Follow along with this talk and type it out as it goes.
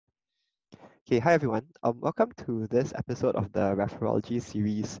Okay, hi everyone. Welcome to this episode of the Referrology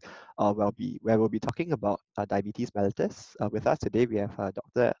series, where we'll be talking about diabetes mellitus. With us today, we have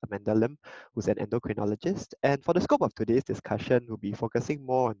Dr. Amanda Lim, who's an endocrinologist. And for the scope of today's discussion, we'll be focusing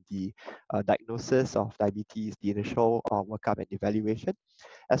more on the diagnosis of diabetes, the initial workup and evaluation,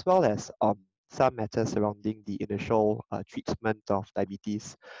 as well as some matters surrounding the initial treatment of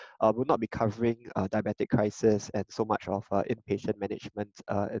diabetes. We'll not be covering diabetic crisis and so much of inpatient management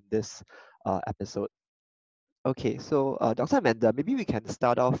in this episode. Okay, so Dr. Amanda, maybe we can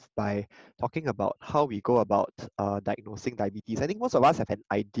start off by talking about how we go about diagnosing diabetes. I think most of us have an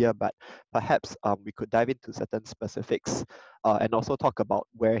idea, but perhaps we could dive into certain specifics and also talk about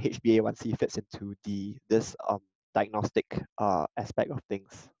where HbA1c fits into this diagnostic aspect of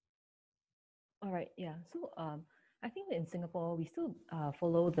things. All right, yeah. So I think that in Singapore, we still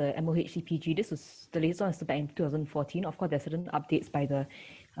follow the MOH-CPG. The latest one is back in 2014. Of course, there's certain updates by the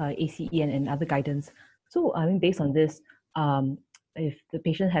ACE and other guidance. So I mean, based on this, if the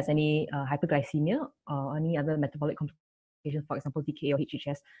patient has any hyperglycemia or any other metabolic complications, for example, DKA or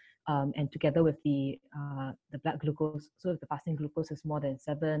HHS, and together with the blood glucose, so if the fasting glucose is more than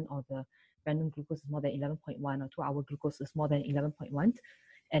 7 or the random glucose is more than 11.1 or 2-hour glucose is more than 11.1,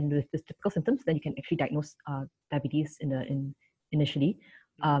 and with the typical symptoms, then you can actually diagnose diabetes initially.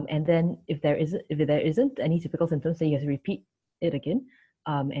 And then if there isn't any typical symptoms, then you have to repeat it again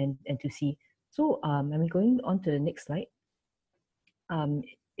and to see. So I mean, going on to the next slide.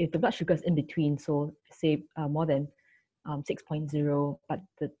 If the blood sugar is in between, so say more than 6.0, but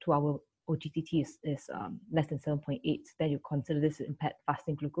the 2-hour OGTT is less than 7.8, then you consider this impaired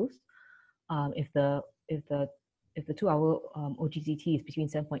fasting glucose. If the 2-hour OGTT is between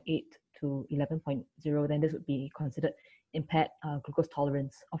 7.8 to 11.0, then this would be considered impaired glucose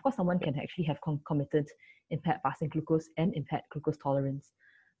tolerance. Of course, someone can actually have concomitant impaired fasting glucose and impaired glucose tolerance.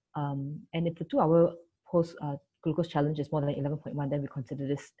 And if the 2-hour post glucose challenge is more than 11.1, then we consider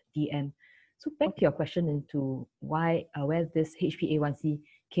this DM. So back to your question into why, where this HbA1c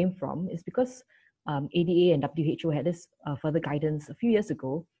came from, is because ADA and WHO had this further guidance a few years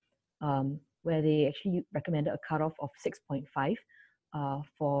ago, where they actually recommended a cutoff of 6.5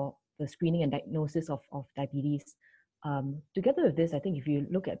 for the screening and diagnosis of diabetes. Together with this, I think if you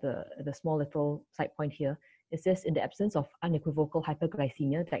look at the small little side point here, it says in the absence of unequivocal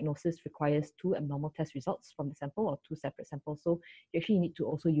hyperglycemia, diagnosis requires 2 abnormal test results from the sample or 2 separate samples. So you actually need to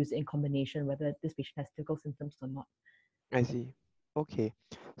also use it in combination whether this patient has typical symptoms or not. I see. Okay.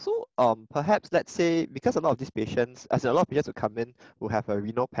 So perhaps let's say, because a lot of these patients, as in a lot of patients who come in who have a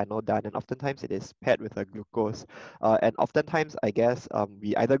renal panel done, and oftentimes it is paired with a glucose. And oftentimes, I guess,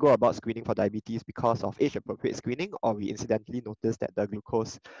 we either go about screening for diabetes because of age-appropriate screening, or we incidentally notice that the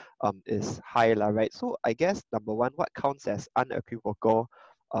glucose is high, right? So I guess, number one, what counts as unequivocal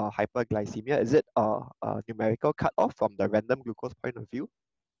hyperglycemia? Is it a numerical cutoff from the random glucose point of view?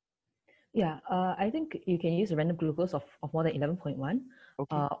 Yeah, I think you can use a random glucose of more than 11.1,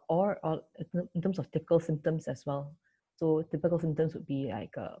 Okay. or in terms of typical symptoms as well. So typical symptoms would be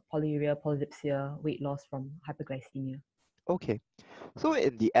like polyuria, polydipsia, weight loss from hyperglycemia. Okay. So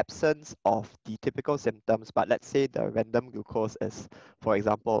in the absence of the typical symptoms, but let's say the random glucose is, for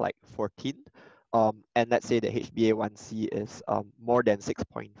example, like 14, and let's say the HbA1c is more than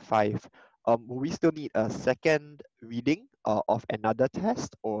 6.5, will we still need a second reading of another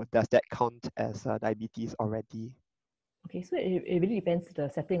test, or does that count as diabetes already? Okay, so it really depends the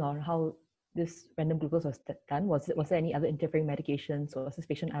setting on how this random glucose was done. Was there any other interfering medications, or was this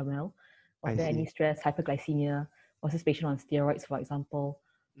patient unwell? Was I there any see. stress, hyperglycemia? Was this patient on steroids, for example?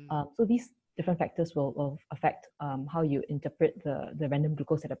 Mm, So these different factors will affect how you interpret the random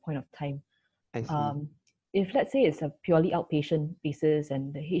glucose at a point of time. I see. Um, if let's say it's a purely outpatient basis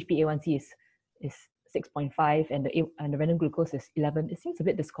and the HbA1c is 6.5 and the random glucose is 11, it seems a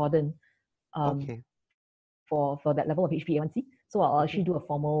bit discordant. Okay. For that level of HbA1c. So I'll Okay. actually do a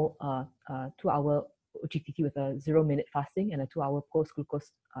formal 2-hour GTT with a 0-minute fasting and a 2-hour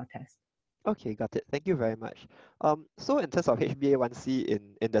post-glucose test. Okay, got it. Thank you very much. So in terms of HbA1c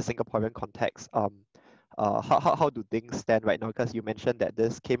in the Singaporean context, how do things stand right now? Because you mentioned that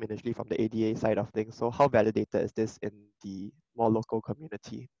this came initially from the ADA side of things. So how validated is this in the more local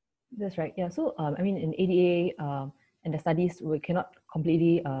community? That's right. Yeah. So I mean, in ADA and the studies, we cannot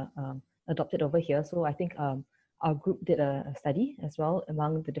completely adopt it over here. So I think our group did a study as well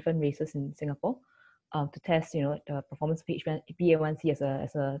among the different races in Singapore to test, the performance of HbA1c as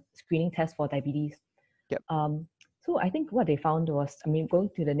a screening test for diabetes. Yep. So I think what they found was, I mean, going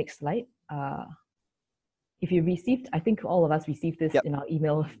to the next slide. if you received, I think all of us received this Yep. in our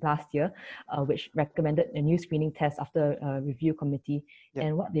email last year, which recommended a new screening test after a review committee. Yep.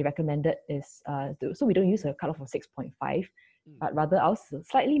 And what they recommended is, so we don't use a cutoff of 6.5, Mm. but rather ours is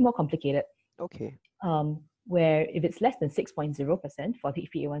slightly more complicated, Okay. where if it's less than 6.0% for the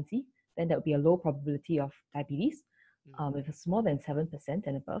HbA1c, then there will be a low probability of diabetes. If it's more than 7%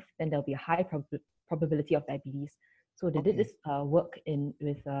 and above, then there'll be a high probability of diabetes. So they did Okay. this work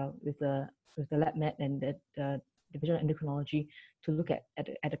with the lab met and the division of endocrinology to look at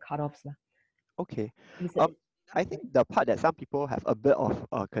the cutoffs. Okay. Is Um, it, I think the part that some people have a bit of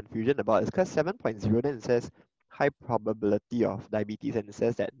confusion about is because 7.0 then it says high probability of diabetes and it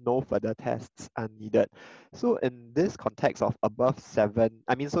says that no further tests are needed. So in this context of above 7,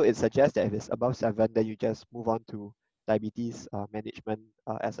 I mean, so it suggests that if it's above 7, then you just move on to diabetes management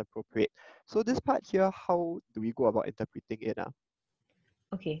as appropriate. So this part here, how do we go about interpreting it?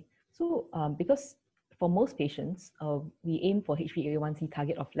 okay, so because for most patients, we aim for HbA1c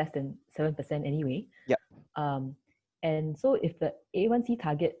target of less than 7% anyway. Yep. And so if the A1C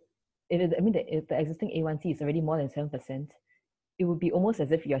target, if the existing A1C is already more than 7%, it would be almost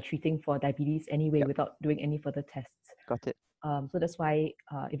as if you're treating for diabetes anyway Yep. without doing any further tests. Got it. So that's why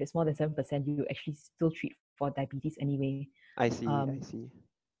if it's more than 7%, you actually still treat for diabetes anyway. I see.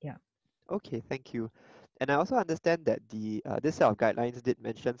 Yeah. Okay, thank you. And I also understand that the this set of guidelines did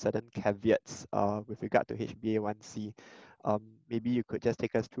mention certain caveats with regard to HbA1c. Maybe you could just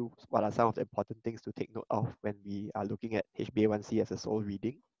take us through what are some of the important things to take note of when we are looking at HbA1c as a sole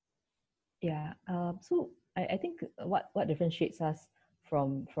reading. Yeah. So I think what differentiates us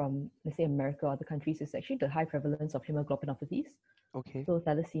from let's say America or other countries is actually the high prevalence of hemoglobinopathies. Okay. So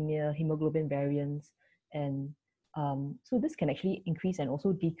thalassemia, hemoglobin variants, and so this can actually increase and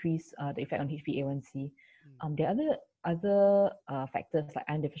also decrease the effect on HbA1c. There are other factors like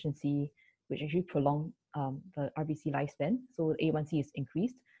iron deficiency, which actually prolong the RBC lifespan. So A1c is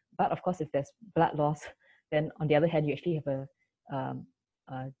increased, but of course, if there's blood loss, then on the other hand, you actually have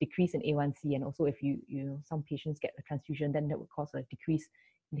a decrease in A1c, and also if some patients get a transfusion, then that would cause a decrease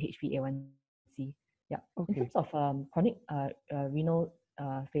in the HbA1c. Yeah. In Okay. terms of chronic renal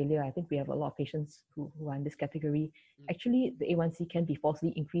failure, I think we have a lot of patients who are in this category. Actually, the A1c can be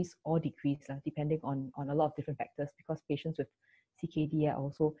falsely increased or decreased depending on a lot of different factors, because patients with CKD are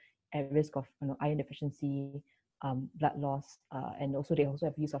also at risk of iron deficiency, blood loss, and also they also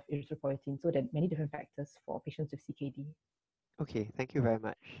have use of erythropoietin. So there are many different factors for patients with CKD. Okay, thank you very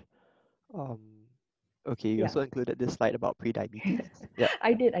much. Um, okay, you Yeah. also included this slide about pre-diabetes. Yeah.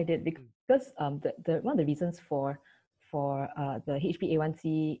 I did because the one of the reasons for the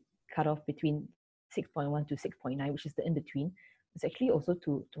HbA1c cutoff between 6.1 to 6.9, which is the in between, is actually also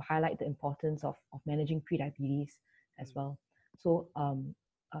to highlight the importance of managing pre-diabetes as well. So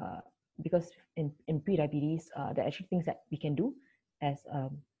because in pre-diabetes, there are actually things that we can do as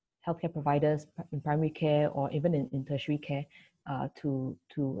healthcare providers in primary care or even in tertiary care to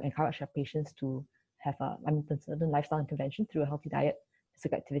encourage our patients to have certain lifestyle intervention through a healthy diet,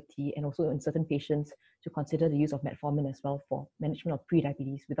 physical activity, and also in certain patients to consider the use of metformin as well for management of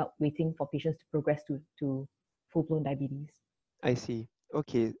pre-diabetes without waiting for patients to progress to full-blown diabetes. I see.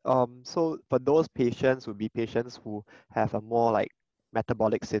 Okay. So for those patients would be patients who have a more like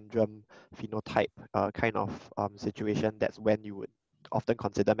metabolic syndrome phenotype kind of situation. That's when you would often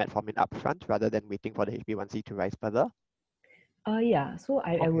consider metformin upfront rather than waiting for the HbA1c to rise further. Yeah. So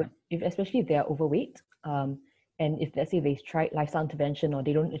I Okay. would, especially if they are overweight, and if let's say they've tried lifestyle intervention or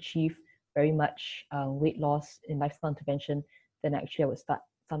they don't achieve very much weight loss in lifestyle intervention, then actually I would start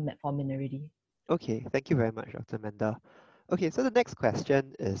some metformin already. Okay. Thank you very much, Dr. Menda. Okay, so the next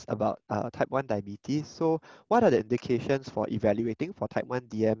question is about type 1 diabetes. So what are the indications for evaluating for type 1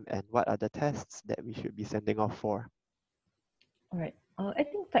 DM and what are the tests that we should be sending off for? All right. I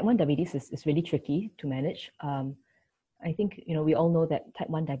think type 1 diabetes is really tricky to manage. I think we all know that type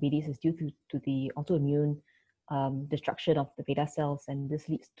 1 diabetes is due to the autoimmune destruction of the beta cells, and this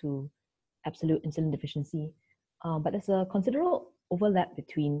leads to absolute insulin deficiency. But there's a considerable overlap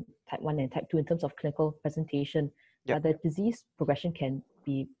between type 1 and type 2 in terms of clinical presentation, Yep. but the disease progression can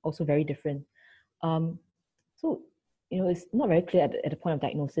be also very different. So, it's not very clear at the point of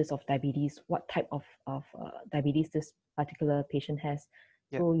diagnosis of diabetes what type of diabetes this particular patient has.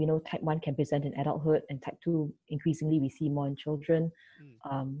 Yep. So, type 1 can present in adulthood, and type 2, increasingly, we see more in children.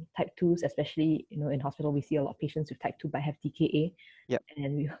 Type 2s, especially, in hospital, we see a lot of patients with type 2 but have DKA. Yep.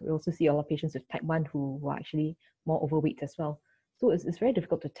 And we also see a lot of patients with type 1 who are actually more overweight as well. So it's very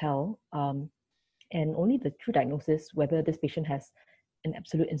difficult to tell. And only the true diagnosis, whether this patient has an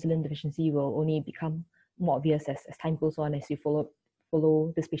absolute insulin deficiency, will only become more obvious as time goes on, as you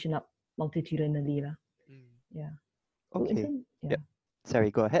follow this patient up longitudinally. Yeah. So in Okay. terms, yeah. Yep.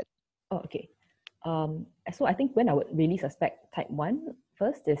 Sorry, go ahead. Oh, okay. So I think when I would really suspect type 1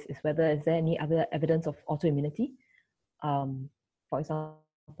 first is whether is there any other evidence of autoimmunity. For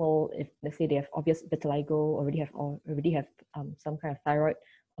example, if let's say they have obvious vitiligo, already have some kind of thyroid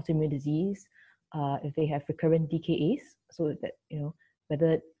autoimmune disease, if they have recurrent DKAs, so that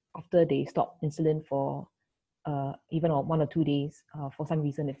whether after they stop insulin for even 1 or 2 days for some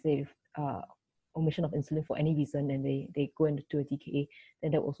reason, if they omission of insulin for any reason and they go into a DKA,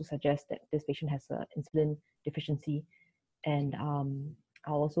 then that also suggests that this patient has an insulin deficiency. And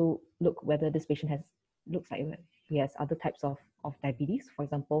I'll also look whether this patient looks like he has other types of diabetes, for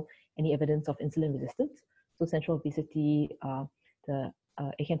example, any evidence of insulin resistance. So central obesity, the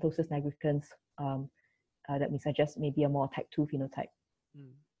acanthosis nigricans, that may suggest maybe a more type 2 phenotype.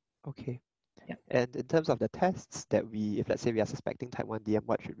 Okay. Yeah. And in terms of the tests that if let's say we are suspecting type 1 DM,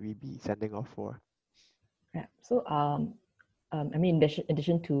 what should we be sending off for? Yeah. So I mean, in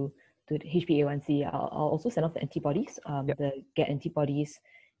addition to the HbA1c, I'll also send off the antibodies, Yep. the GET antibodies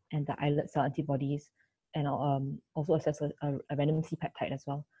and the islet cell antibodies, and I'll also assess a random C peptide as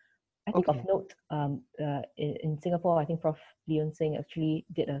well. I think Okay. of note, in Singapore, I think Prof. Leon Singh actually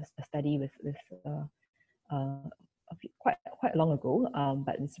did a study with quite long ago,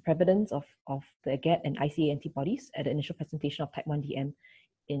 but it's the prevalence of the GET and ICA antibodies at the initial presentation of type 1 DM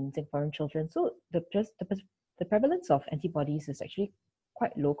in Singaporean children. So the prevalence of antibodies is actually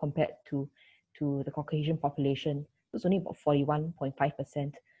quite low compared to the Caucasian population. So it's only about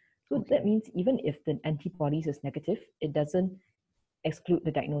 41.5%. So Okay. that means even if the antibodies is negative, it doesn't exclude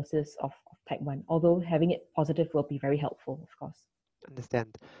the diagnosis of type 1, although having it positive will be very helpful, of course.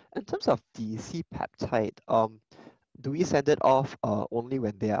 Understand. In terms of the C peptide, do we send it off only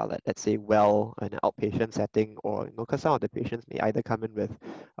when they are, let's say, well in an outpatient setting, or because some of the patients may either come in with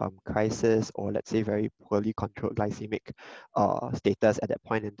crisis or let's say very poorly controlled glycemic status at that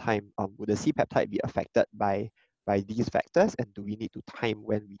point in time? Would the C peptide be affected by these factors, and do we need to time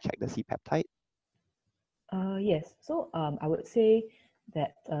when we check the C peptide? Yes. So I would say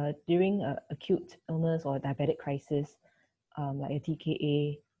that during acute illness or diabetic crisis, like a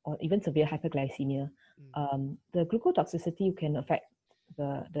TKA or even severe hyperglycemia, the glucotoxicity can affect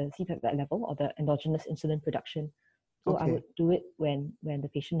the C-peptide level or the endogenous insulin production. So I Okay. would do it when the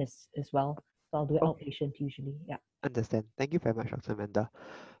patient is well. So I'll do it Okay. outpatient usually. Yeah. Understand. Thank you very much, Dr. Amanda.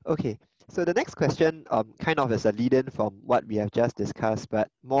 Okay, so the next question kind of is a lead-in from what we have just discussed, but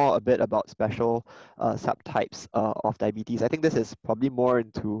more a bit about special subtypes of diabetes. I think this is probably more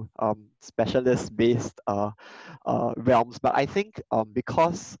into specialist-based realms, but I think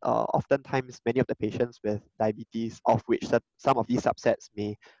because oftentimes many of the patients with diabetes, of which some of these subsets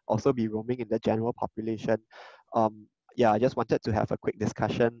may also be roaming in the general population, yeah, I just wanted to have a quick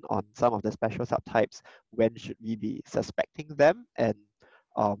discussion on some of the special subtypes. When should we be suspecting them, and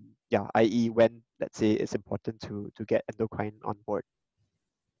yeah, i.e. when, let's say, it's important to get endocrine on board.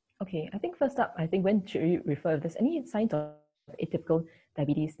 Okay, I think first up, I think when should you refer? If there's any signs of atypical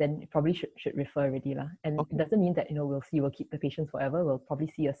diabetes, then you probably should refer already lah. And Okay. it doesn't mean that we'll keep the patients forever. We'll probably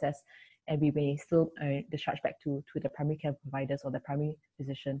see, assess, and we may still discharge back to the primary care providers or the primary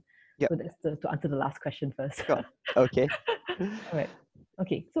physician. Yep. So that's to answer the last question first. Sure. Okay. All right.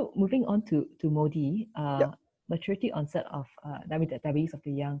 Okay, so moving on to MODY, Yep. maturity onset of diabetes of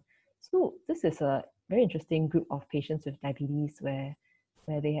the young. So this is a very interesting group of patients with diabetes where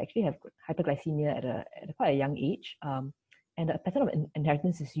they actually have hyperglycemia at quite a young age. And the pattern of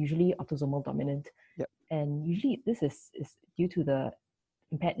inheritance is usually autosomal dominant. Yep. And usually this is due to the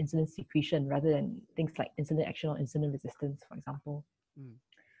impaired insulin secretion rather than things like insulin action or insulin resistance, for example.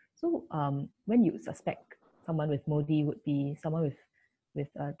 So when you suspect someone with MODY would be someone with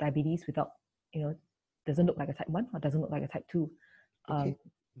diabetes without, doesn't look like a type 1 or doesn't look like a type 2. Okay.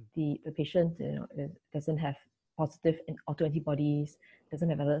 The patient doesn't have positive autoantibodies, doesn't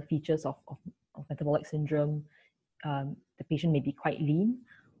have other features of metabolic syndrome. The patient may be quite lean,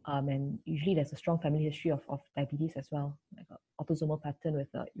 and usually there's a strong family history of diabetes as well, like an autosomal pattern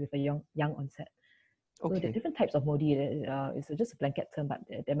with a young onset. Okay. So the different types of MODY is just a blanket term, but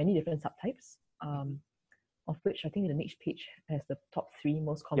there are many different subtypes, of which I think the next page has the top 3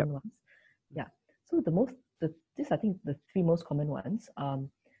 most common ones. Yeah. So I think the 3 most common ones.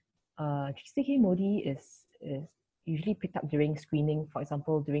 GCK MODY is usually picked up during screening, for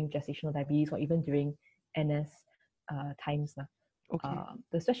example, during gestational diabetes or even during NS times. Okay.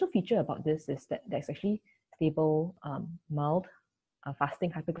 The special feature about this is that there's actually stable, mild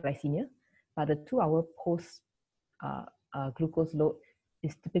fasting hyperglycemia, but the 2-hour post glucose load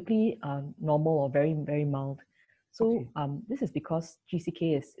is typically normal or very, very mild. So this is because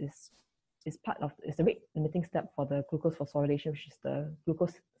GCK is is the rate limiting step for the glucose phosphorylation, which is the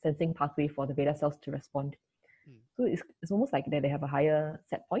glucose sensing pathway for the beta cells to respond. So it's almost like that they have a higher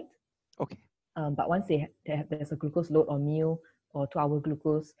set point. Okay. But once there's a glucose load or meal or 2-hour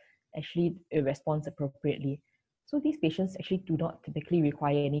glucose, actually it responds appropriately. So these patients actually do not typically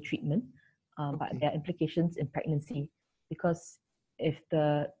require any treatment, but there are implications in pregnancy, because if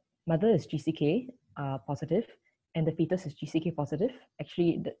the mother is GCK positive and the fetus is GCK positive,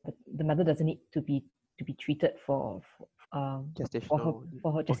 actually the mother doesn't need to be treated for her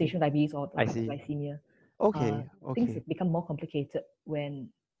gestational diabetes or hypoglycemia. Okay. Things become more complicated when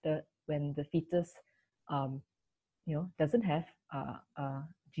the fetus doesn't have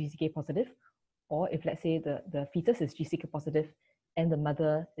GCK positive, or if let's say the fetus is GCK positive and the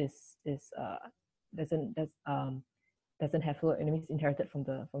mother doesn't have fluid enemies inherited from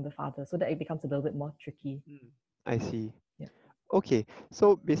the father, so that it becomes a little bit more tricky. I see. Yeah. Okay,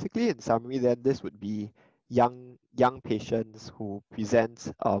 so basically in summary then this would be young patients who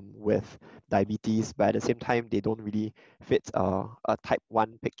present with diabetes, but at the same time they don't really fit a type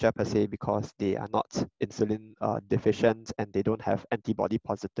 1 picture per se, because they are not insulin deficient and they don't have antibody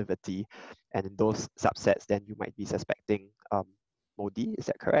positivity, and in those subsets then you might be suspecting MODY, is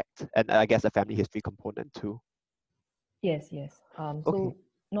that correct? And I guess a family history component too. Yes. So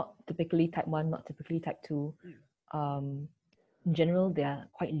not typically type 1, not typically type 2. In general, they are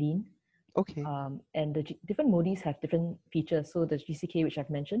quite lean. Okay. And the different MODYs have different features. So the GCK, which I've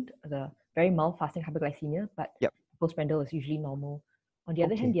mentioned, the very mild fasting hyperglycemia, but postprandial is usually normal. On the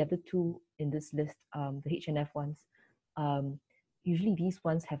other hand, the other two in this list, the HNF ones, usually these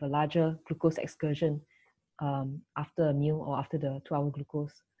ones have a larger glucose excursion after a meal or after the 2-hour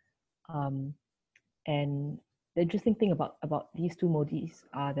glucose. And the interesting thing about these two MODYs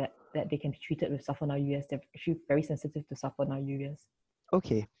are that they can be treated with sulfonylureas. They're actually very sensitive to sulfonylureas.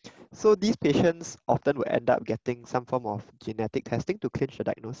 Okay, so these patients often will end up getting some form of genetic testing to clinch the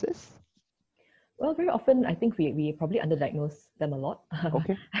diagnosis? Well, very often I think we probably underdiagnose them a lot.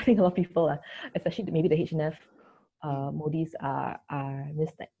 Okay. I think a lot of people, especially maybe the HNF MODYs are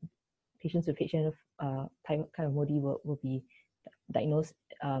missed. Patients with HNF kind of MODY will be diagnosed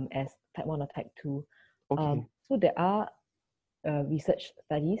as type 1 or type 2. So there are research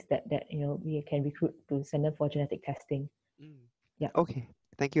studies that we can recruit to send them for genetic testing. Yeah. Okay,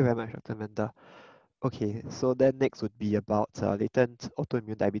 thank you very much, Dr. Amanda. Okay, so then next would be about latent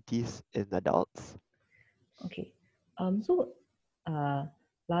autoimmune diabetes in adults. Okay, so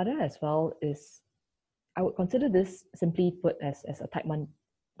LADA as well is, I would consider this simply put as a type 1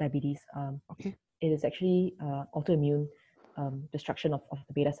 diabetes. Okay. It is actually autoimmune destruction of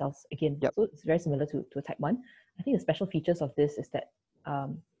the beta cells again. So it's very similar to a type 1. I think the special features of this is that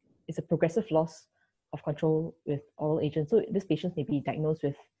it's a progressive loss of control with oral agents. So these patients may be diagnosed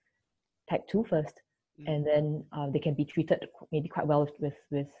with type 2 first, and then they can be treated maybe quite well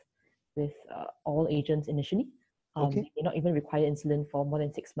with oral agents initially. They may not even require insulin for more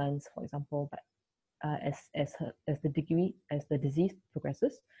than 6 months, for example, but as the disease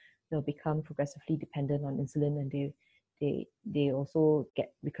progresses, they'll become progressively dependent on insulin, and they also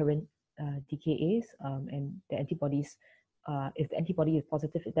get recurrent DKAs, and the antibodies. If the antibody is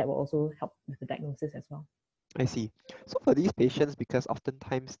positive, that will also help with the diagnosis as well. I see. So for these patients, because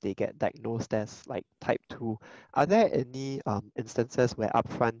oftentimes they get diagnosed as like type 2, are there any instances where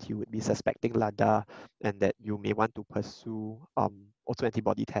upfront you would be suspecting LADA and that you may want to pursue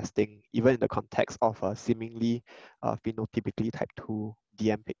autoantibody testing, even in the context of a seemingly phenotypically type 2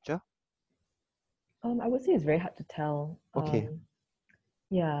 DM picture? I would say it's very hard to tell. Okay.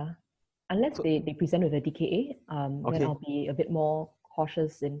 Yeah, unless they present with a DKA, then I'll be a bit more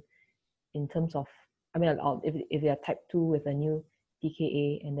cautious in terms of, I mean, if they're type 2 with a new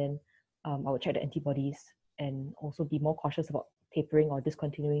DKA, and then I would check the antibodies and also be more cautious about tapering or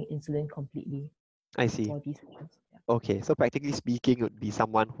discontinuing insulin completely. I see. For these patients. Yeah. Okay, so practically speaking, it would be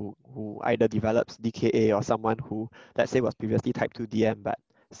someone who either develops DKA or someone who, let's say, was previously type 2 DM but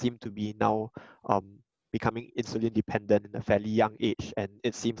seemed to be now becoming insulin dependent in a fairly young age. And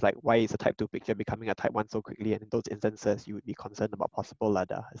it seems like, why is a type 2 picture becoming a type 1 so quickly? And in those instances, you would be concerned about possible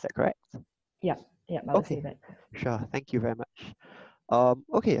LADA. Is that correct? Yeah, I would say that. Sure, thank you very much.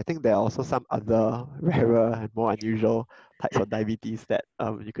 Okay, I think there are also some other rarer and more unusual types of diabetes that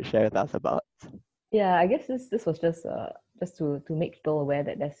you could share with us about. Yeah, I guess this was just to make people aware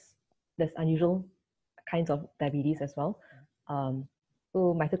that there's unusual kinds of diabetes as well.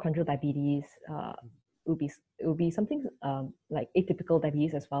 So mitochondrial diabetes would be something like atypical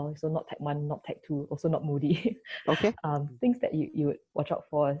diabetes as well. So not type 1, not type 2, also not MODY. Okay. Things that you would watch out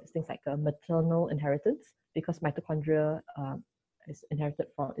for is things like maternal inheritance, because mitochondria inherited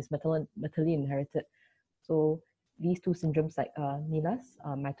from, is maternally inherited. So these two syndromes like NILAS,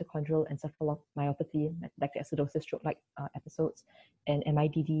 mitochondrial encephalomyopathy, lactic acidosis, stroke-like episodes, and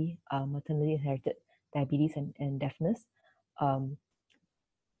MIDD, maternally inherited diabetes and deafness.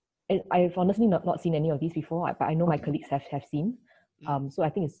 I've honestly not seen any of these before, but I know my colleagues have seen. So I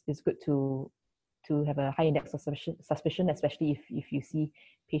think it's good to have a high index of suspicion, especially if you see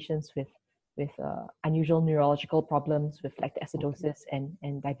patients with unusual neurological problems with lactic acidosis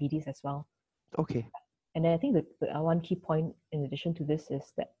and diabetes as well. Okay. And then I think the one key point in addition to this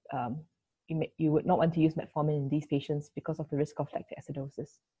is that you would not want to use metformin in these patients because of the risk of lactic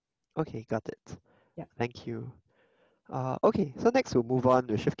acidosis. Okay, got it. Yeah. Thank you. Okay, so next we'll move on,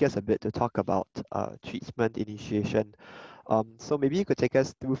 we'll shift gears a bit to talk about treatment initiation. So maybe you could take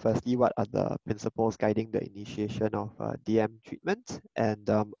us through firstly what are the principles guiding the initiation of DM treatment, and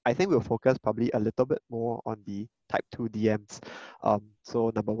I think we'll focus probably a little bit more on the type 2 DMs.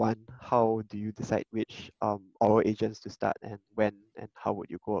 So number one, how do you decide which oral agents to start and when, and how would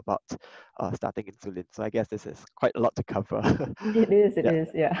you go about starting insulin? So I guess this is quite a lot to cover. It is,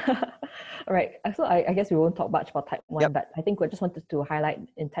 yeah. All right, so I guess we won't talk much about type 1, but I think we just wanted to highlight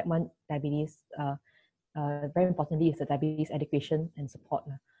in type 1 diabetes, very importantly is the diabetes education and support.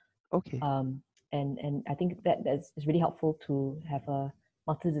 Okay. And I think that is really helpful to have a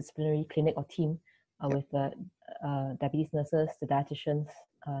multidisciplinary clinic or team with the diabetes nurses, the dietitians,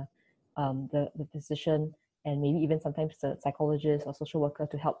 the physician, and maybe even sometimes the psychologist or social worker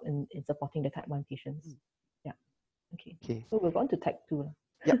to help in supporting the type 1 patients. Yeah. Okay. So we'll go on to type 2.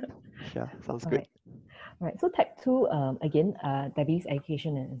 Yep. Sure. Sounds good. All right. So type 2, again, diabetes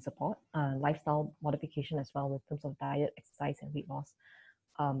education and support, lifestyle modification as well in terms of diet, exercise, and weight loss.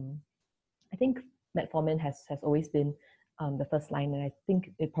 I think metformin has always been the first line, and I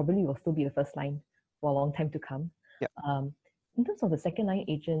think it probably will still be the first line for a long time to come. Yep. In terms of the second line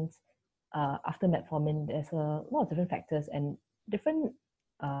agents, after metformin, there's a lot of different factors, and different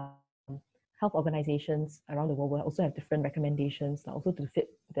health organizations around the world will also have different recommendations, also to fit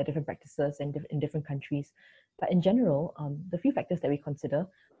their different practices and in different countries. But in general, the few factors that we consider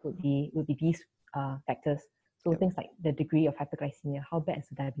would be these factors. So things like the degree of hyperglycemia, how bad is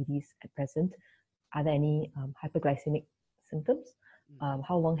the diabetes at present? Are there any hyperglycemic symptoms?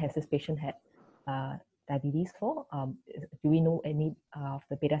 How long has this patient had diabetes for? Do we know any of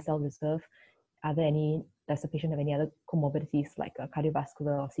the beta cell reserve? Does the patient have any other comorbidities like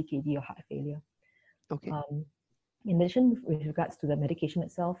cardiovascular or CKD or heart failure? Okay. In addition, with regards to the medication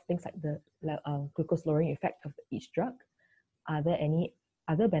itself, things like the glucose lowering effect of each drug, are there any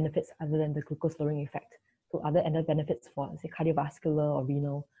other benefits other than the glucose lowering effect? So other benefits for, say, cardiovascular or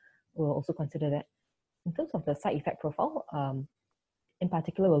renal, we'll also consider that. In terms of the side effect profile, in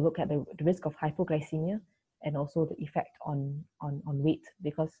particular, we'll look at the risk of hypoglycemia and also the effect on weight,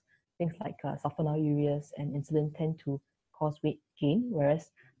 because things like sulfonylureas and insulin tend to cause weight gain,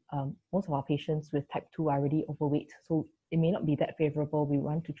 whereas most of our patients with type 2 are already overweight. So it may not be that favorable. We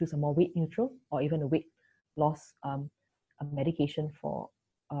want to choose a more weight neutral or even a weight loss medication for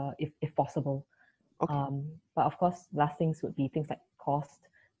if possible. Okay. But of course, last things would be things like cost,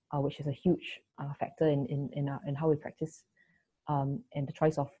 which is a huge factor in how we practice, and the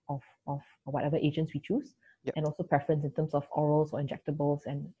choice of whatever agents we choose, and also preference in terms of orals or injectables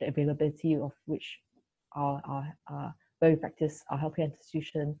and the availability of which where we practice, our healthcare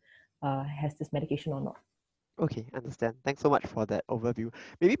institution has this medication or not. Okay, understand. Thanks so much for that overview.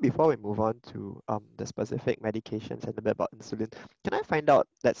 Maybe before we move on to the specific medications and a bit about insulin, can I find out,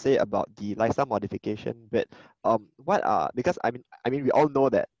 let's say, about the lifestyle modification bit? Because I mean we all know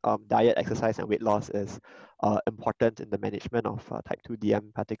that diet, exercise, and weight loss is important in the management of type 2 DM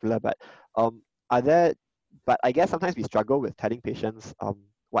in particular, but I guess sometimes we struggle with telling patients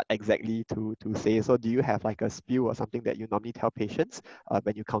what exactly to say. So do you have like a spiel or something that you normally tell patients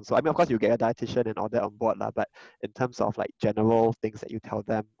when you counsel? I mean, of course, you get a dietitian and all that on board, but in terms of like general things that you tell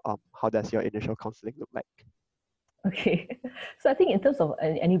them, how does your initial counseling look like? Okay, so I think in terms of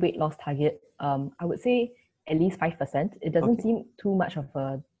any weight loss target, I would say at least 5%. It doesn't seem too much of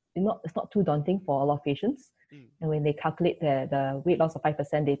it's not too daunting for a lot of patients. And when they calculate the weight loss of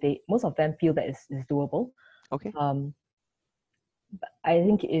 5%, they most of them feel that it's doable. Okay. I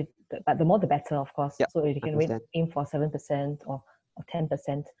think but the more the better, of course. Yep, so if you can aim for 7% or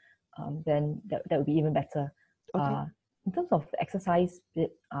 10%, then that would be even better. Okay. In terms of the exercise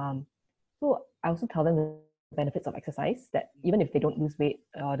bit, so I also tell them the benefits of exercise, that even if they don't lose weight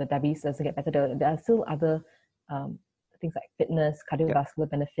or the diabetes doesn't get better, there are still other things like fitness, cardiovascular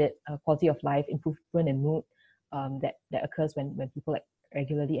benefit, quality of life, improvement in mood that occurs when people like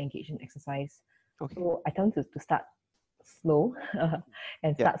regularly engage in exercise. Okay. So I tell them to start slow and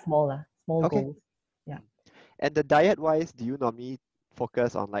Yeah. start small, small Okay. goals. Yeah. And the diet-wise, do you normally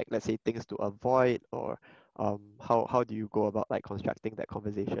focus on like, let's say, things to avoid, or how do you go about like constructing that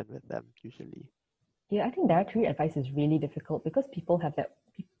conversation with them usually? Yeah, I think dietary advice is really difficult because people have that,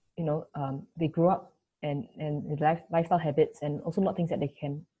 they grow up and lifestyle habits and also not things that they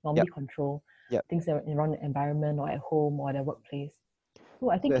can normally Yep. control, Yep. things that are around the environment or at home or their workplace.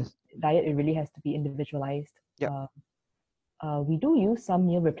 So I So think as, diet, it really has to be individualized. yep. We do use some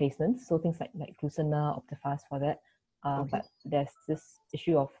meal replacements, so things like Glucina, Optifast for that. Okay. But there's this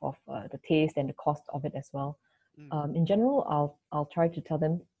issue of the taste and the cost of it as well. Mm. In general, I'll try to tell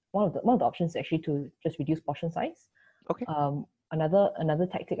them one of the options is actually to just reduce portion size. Okay. Another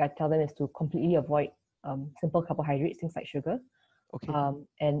tactic I tell them is to completely avoid simple carbohydrates, things like sugar. Okay.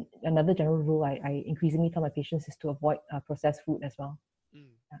 And another general rule I increasingly tell my patients is to avoid processed food as well. Mm.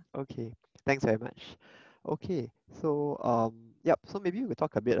 Yeah. Okay. Thanks very much. Okay. So yep. So maybe we could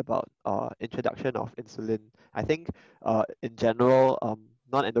talk a bit about introduction of insulin. I think in general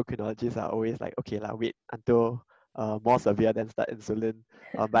non-endocrinologists are always like, okay lah, wait until more severe then start insulin.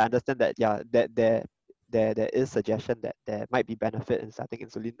 But I understand that yeah, that there is suggestion that there might be benefit in starting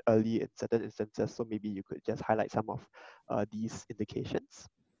insulin early in certain instances. So maybe you could just highlight some of these indications.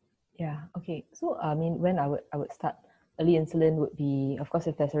 Yeah. Okay. So I mean, when I would start early insulin would be, of course,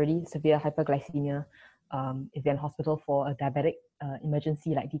 if there's already severe hyperglycemia, if they're in hospital for a diabetic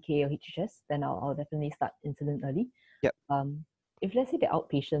emergency like DKA or HHS, then I'll definitely start insulin early. Yep. If let's say the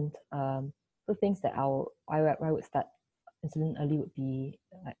outpatient, so things that I would start insulin early would be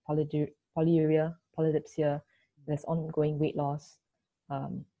like polyuria, polydipsia, there's ongoing weight loss,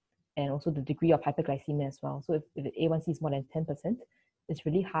 um, and also the degree of hyperglycemia as well. So if the A1C is more than 10%, it's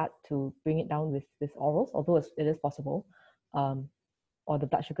really hard to bring it down with orals, although it is possible. Or the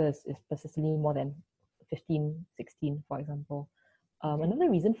blood sugar is persistently more than 15, 16, for example. Okay. Another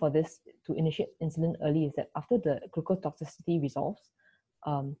reason for this to initiate insulin early is that after the glucose toxicity resolves,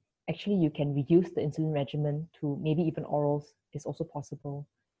 actually you can reduce the insulin regimen to maybe even orals is also possible.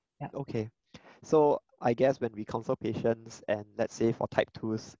 Yeah. Okay. So I guess when we consult patients and let's say for type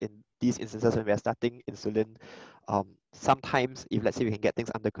 2s in these instances when we are starting insulin, sometimes if let's say we can get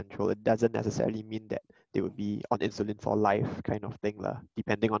things under control, it doesn't necessarily mean that they would be on insulin for life kind of thing,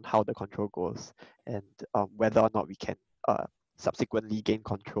 depending on how the control goes and whether or not we can subsequently gain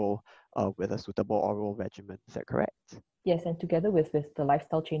control with a suitable oral regimen. Is that correct? Yes, and together with the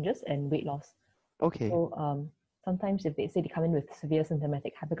lifestyle changes and weight loss. Okay. So sometimes if they say they come in with severe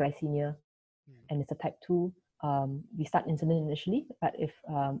symptomatic hyperglycemia Mm. and it's a type 2, we start insulin initially. But if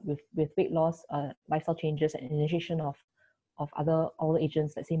with weight loss, lifestyle changes, and initiation of other oral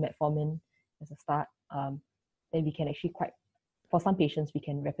agents, let's say metformin as a start, then we can actually for some patients, we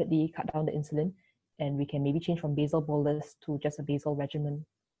can rapidly cut down the insulin and we can maybe change from basal bolus to just a basal regimen.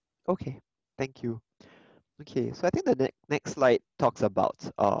 Okay. Thank you. Okay, so I think the next slide talks about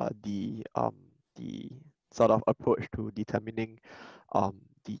the sort of approach to determining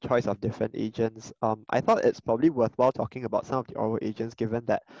the choice of different agents. I thought it's probably worthwhile talking about some of the oral agents, given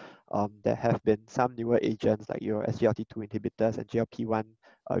that there have been some newer agents like your SGLT2 inhibitors and GLP-1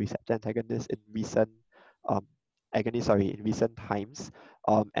 receptor antagonists in recent um, in recent times.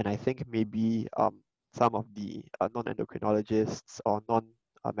 And I think maybe some of the non-endocrinologists or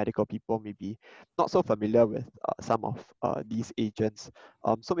non-medical people may be not so familiar with some of these agents.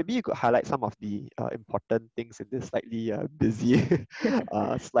 So maybe you could highlight some of the important things in this slightly busy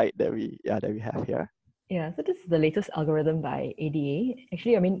slide that we have here. Yeah, so this is the latest algorithm by ADA.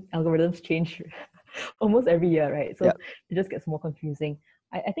 Actually, I mean, algorithms change almost every year, right? So Yeah, it just gets more confusing.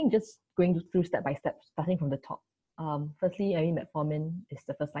 I think just going through step by step, starting from the top. Firstly, I mean, metformin is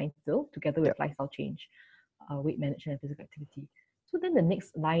the first line still, together yeah, with lifestyle change, weight management, and physical activity. So then the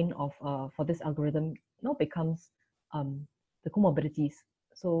next line of for this algorithm now becomes the comorbidities.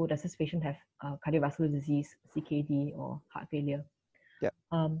 So does this patient have cardiovascular disease, CKD, or heart failure? yeah,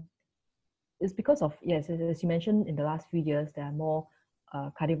 Um, it's because of, yes, as you mentioned, in the last few years, there are more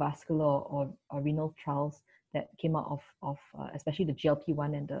cardiovascular or renal trials that came out of especially the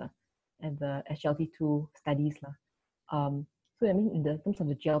GLP-1 and the SGLT2 studies. So I mean, in the terms of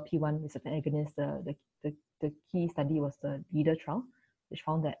the GLP-1 receptor agonist, the key study was the LEADER trial, which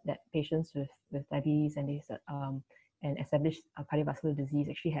found that patients with diabetes and established cardiovascular disease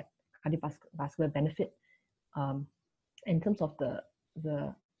actually had cardiovascular benefit. In terms of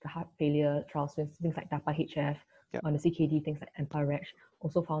the heart failure trials, so things like DAPA-HF, yeah. on the CKD, things like EMPA-REG,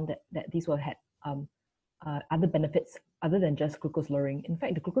 also found that these were had other benefits other than just glucose lowering. In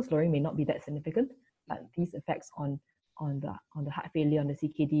fact, the glucose lowering may not be that significant, but these effects on the heart failure, on the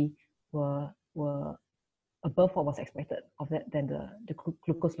CKD were above what was expected of that than the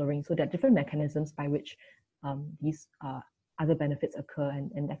glucose lowering. So there are different mechanisms by which these other benefits occur,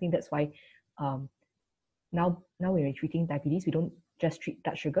 and I think that's why now when we're treating diabetes, we don't just treat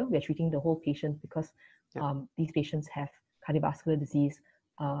blood sugar, we are treating the whole patient, because these patients have cardiovascular disease,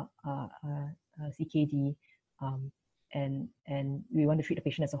 CKD, and we want to treat the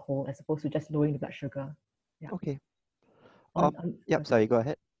patient as a whole as opposed to just lowering the blood sugar. Yeah. Okay. Yep. Sorry, go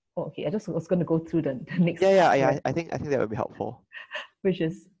ahead. Oh, okay. I just was going to go through the next. Yeah. I think that would be helpful. Which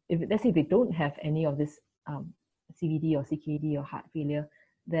is, if let's say they don't have any of this CVD or CKD or heart failure,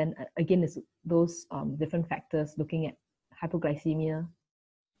 then again, it's those different factors looking at hypoglycemia,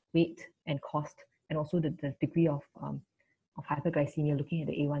 weight, and cost, and also the degree of hyperglycemia, looking at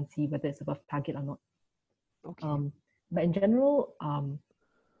the A1C, whether it's above target or not. Okay. But in general,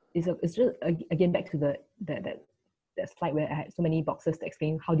 it's just again back to that slide where I had so many boxes to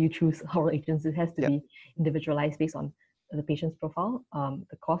explain how do you choose oral agents. It has to be individualized based on the patient's profile,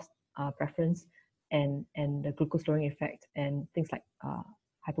 the cost, preference, and the glucose lowering effect, and things like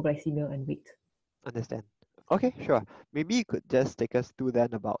hypoglycemia and weight. Understand. Okay, sure. Maybe you could just take us through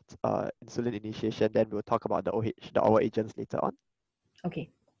then about insulin initiation, then we'll talk about the oral agents later on. Okay.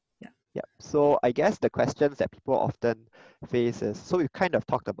 Yeah. So I guess the questions that people often face is, so we've kind of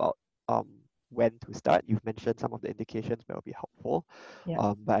talked about when to start. You've mentioned some of the indications that will be helpful.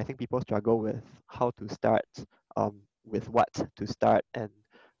 But I think people struggle with how to start, with what to start, and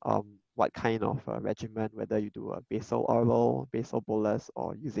what kind of regimen, whether you do a basal oral, basal bolus,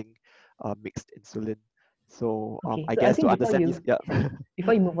 or using mixed insulin. So I guess to understand this,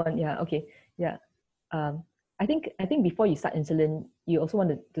 before you move on, I think before you start insulin, you also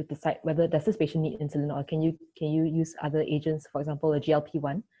want to decide whether does this patient need insulin, or can you use other agents, for example, a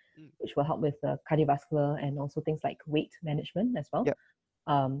GLP-1, which will help with cardiovascular and also things like weight management as well.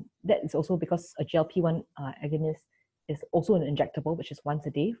 That is also because a GLP-1 agonist is also an injectable, which is once a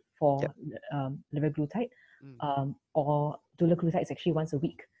day for liraglutide, or dulaglutide is actually once a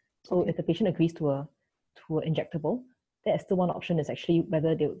week. So if the patient agrees to an injectable, that is still one option. Is actually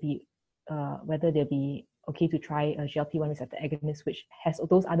whether they'll be okay to try a GLP-1 receptor agonist, which has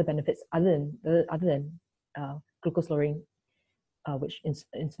those other benefits other than glucose lowering, which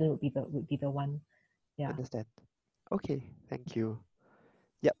insulin would be the one. Yeah. Understand. Okay, thank you.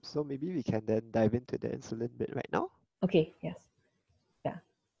 Yep. So maybe we can then dive into the insulin bit right now. Okay. Yes. Yeah.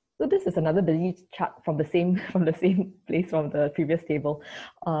 So this is another busy chart from the same place from the previous table.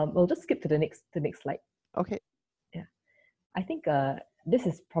 We'll just skip to the next slide. Okay. Yeah. I think this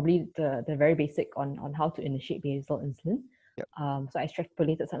is probably the very basic on how to initiate basal insulin. So I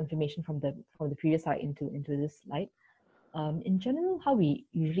extrapolated some information from the previous slide into this slide. In general, how we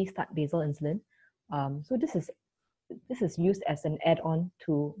usually start basal insulin. So this is used as an add-on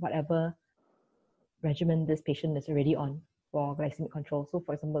to whatever regimen this patient is already on for glycemic control. So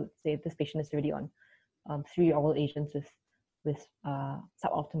for example, say this patient is already on 3 oral agents with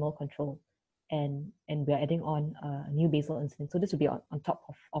suboptimal control, and we're adding on a new basal insulin. So this would be on top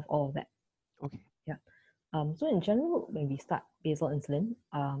of all of that. Okay. Yeah. So in general, when we start basal insulin,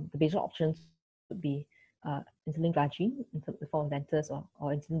 the basal options would be insulin glargine in the form of Ventus, or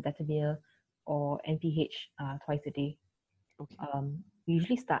insulin detamir, or NPH twice a day. Okay. We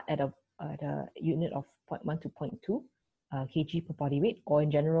usually start at a unit of 0.1 to 0.2 kg per body weight, or in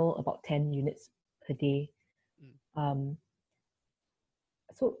general about 10 units per day.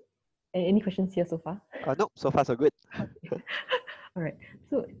 So any questions here so far? No, so far so good. All right.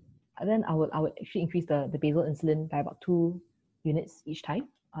 So then I would actually increase the basal insulin by about 2 units each time,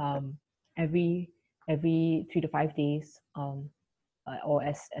 every 3 to 5 days, or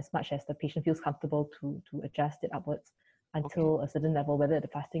as much as the patient feels comfortable to adjust it upwards until a certain level, whether the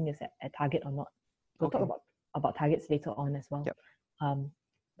fasting is at target or not. We'll talk about targets later on as well.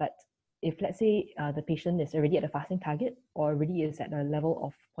 But if let's say the patient is already at a fasting target, or already is at a level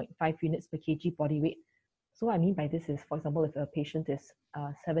of 0.5 units per kg body weight. So what I mean by this is, for example, if a patient is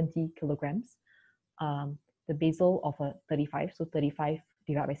 70 kilograms, the basal of a 35, so 35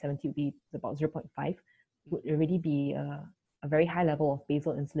 divided by 70 would be about 0.5, would already be a very high level of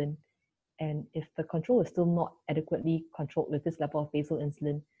basal insulin. And if the control is still not adequately controlled with this level of basal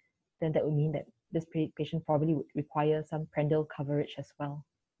insulin, then that would mean that this patient probably would require some prandial coverage as well.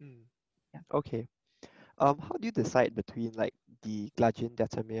 Okay. How do you decide between like the glargine,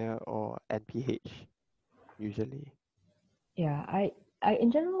 detamir, or NPH usually? Yeah, I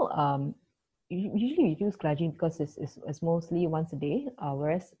in general usually we use glargine because it's mostly once a day,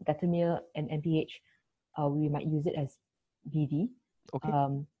 whereas detamir and NPH we might use it as BD. Okay.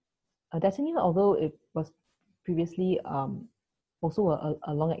 Detamir, although it was previously also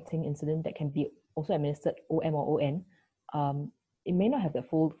a long-acting insulin that can be also administered OM or ON, it may not have the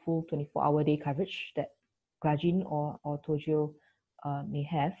full 24-hour day coverage that glargine or Toujeo may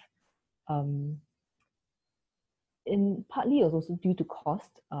have. In partly it's also due to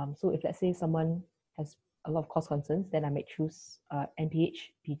cost. So if let's say someone has a lot of cost concerns, then I might choose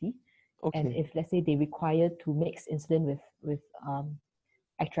NPH PD. Okay. And if let's say they require to mix insulin with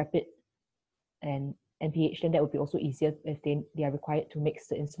Actrapid and NPH, then that would be also easier if they are required to mix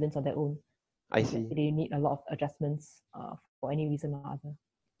the insulins on their own. I see. They need a lot of adjustments for any reason or other.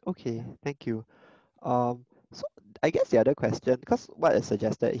 Okay, Yeah. thank you. So I guess the other question, because what is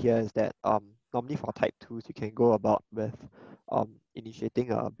suggested here is that normally for type 2s, you can go about with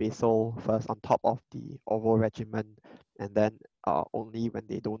initiating a basal first on top of the oral regimen, and then only when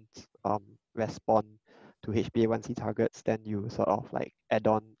they don't respond to HbA1c targets, then you sort of like add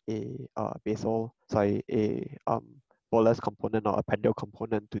on a bolus component or a prandial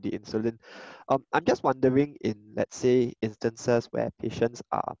component to the insulin. I'm just wondering, in let's say instances where patients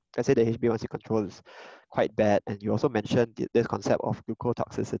are, let's say the HbA1c control is quite bad, and you also mentioned this concept of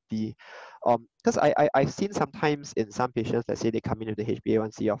glucotoxicity. Because I've seen sometimes in some patients, let's say they come in with the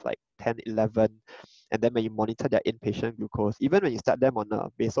HbA1c of like 10, 11, and then when you monitor their inpatient glucose, even when you start them on a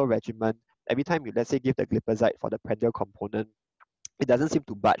basal regimen, every time you, let's say, give the glipizide for the prandial component, it doesn't seem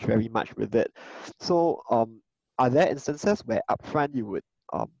to budge very much with it. So are there instances where upfront you would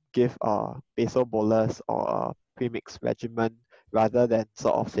give a basal bolus or a premix regimen rather than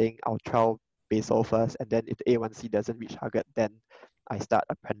sort of saying I'll trial basal first, and then if the A1C doesn't reach target, then I start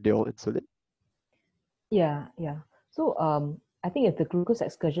a prandial insulin? Yeah. So I think if the glucose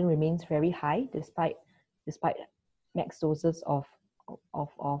excursion remains very high despite max doses of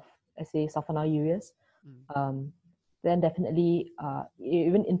let's say sulfonylureas, then definitely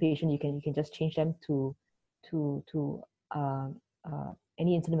even inpatient you can just change them to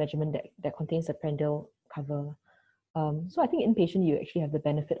any insulin regimen that contains a prandial cover. So I think inpatient you actually have the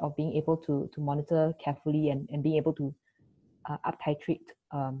benefit of being able to monitor carefully and being able to up titrate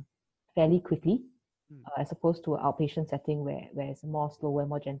fairly quickly, as opposed to an outpatient setting where it's a more slower,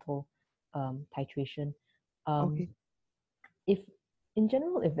 more gentle titration. Okay. If in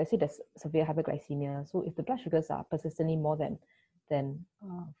general, if let's say there's severe hyperglycemia, so if the blood sugars are persistently more than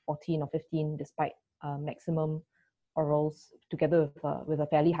 14 or 15 despite maximum orals together with a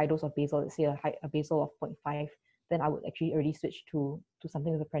fairly high dose of basal, let's say a basal of 0.5, then I would actually already switch to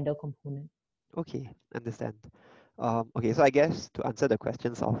something with a prandial component. Okay, understand. Okay, so I guess to answer the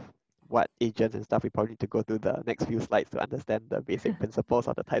questions of what agents and stuff, we probably need to go through the next few slides to understand the basic principles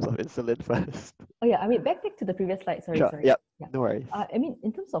of the types of insulin first. Oh yeah, I mean back to the previous slide. Sorry. Sure. Yep. Yeah. No worries. I mean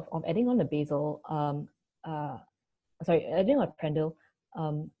in terms of adding on the basal, adding on prandial,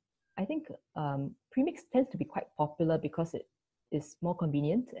 I think premix tends to be quite popular because it is more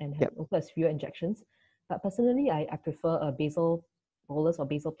convenient and also has fewer injections. But personally, I prefer a basal bolus or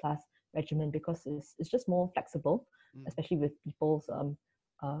basal plus regimen because it's just more flexible, especially with people's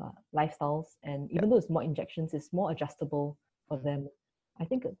lifestyles. And even though it's more injections, it's more adjustable for them. I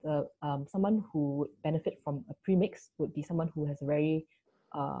think someone who would benefit from a premix would be someone who has a very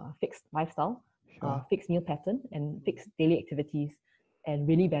fixed lifestyle, fixed meal pattern, and fixed daily activities, and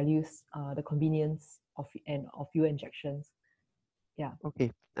really values the convenience of fewer injections. Yeah.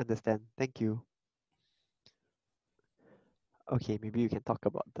 Okay, understand. Thank you. Okay, maybe you can talk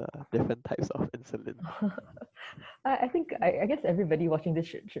about the different types of insulin. I think I guess everybody watching this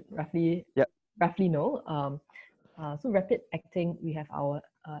should roughly know. So rapid acting, we have our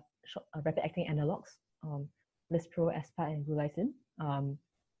rapid acting analogs, Lispro, Aspart, and Glulysin.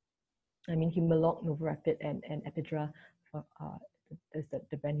 I mean Humalog, Novorapid, and Epidra, is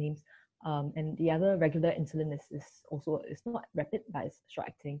the brand names. And the other regular insulin is also, it's not rapid, but it's short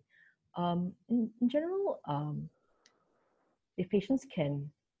acting. In general, if patients can,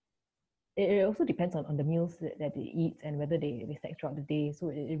 it also depends on the meals that they eat and whether they snack throughout the day. So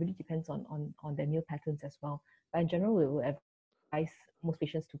it really depends on their meal patterns as well. But in general, we will advise most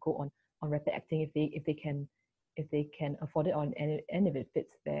patients to go on rapid acting if they can afford it and if it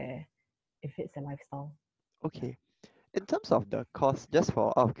fits their lifestyle. Okay. In terms of the cost, just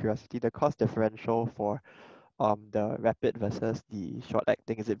for out of curiosity, the cost differential for the rapid versus the short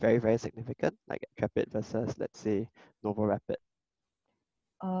acting, is it very, very significant? Like rapid versus, let's say, Novorapid?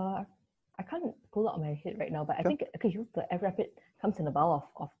 I can't pull out my head right now, but I think the F-Rapid comes in a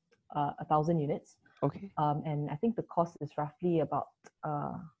vial of 1,000 units. Okay. And I think the cost is roughly about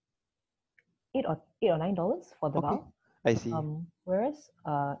 $8 or $9 for the vial. I see.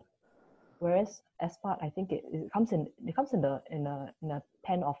 Whereas Aspart, I think it comes in a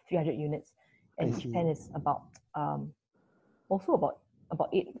pen of 300 units, and each pen is about also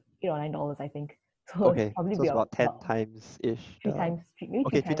about $8 or $9, I think. So it's Okay, probably so be it's about 10 about times ish three the. times, maybe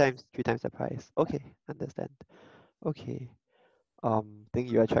three Okay, times. three times the price. Yeah. Okay, understand. Okay.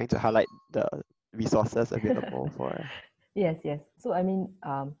 Think you are trying to highlight the resources available for. Yes, yes. So I mean,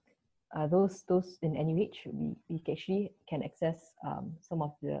 those in NUH, we actually can access some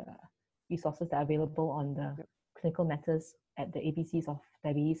of the resources that are available on the Yep. clinical matters at the ABCs of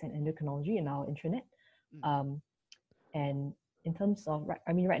diabetes and endocrinology in our intranet. Mm. And in terms of, right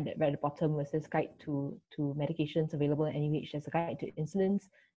at the bottom was this guide to medications available in NUH. There's a guide to insulins,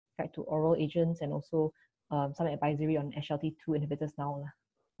 guide to oral agents, and also some advisory on SGLT2 inhibitors now.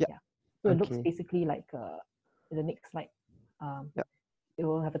 Yeah. Yeah. So it looks Okay. basically like the next slide. Yep. It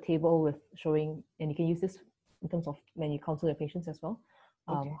will have a table with showing, and you can use this in terms of when you counsel your patients as well.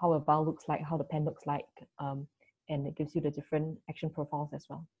 Okay. How a vial looks like, how the pen looks like, and it gives you the different action profiles as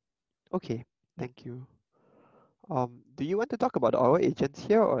well. Okay. Thank you. Do you want to talk about our agents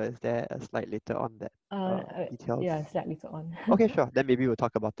here, or is there a slide later on that details? Yeah, slide later on. Okay, sure. Then maybe we'll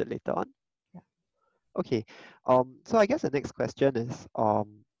talk about it later on. Yeah. Okay. So I guess the next question is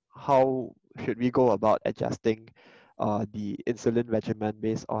how should we go about adjusting the insulin regimen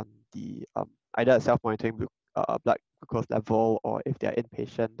based on the either self-monitoring blood glucose level, or if they're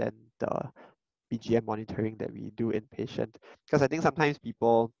inpatient, then the BGM monitoring that we do inpatient. Because I think sometimes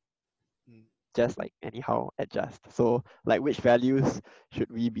people just like anyhow adjust. So like which values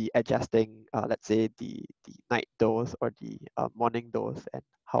should we be adjusting, let's say the night dose or the morning dose, and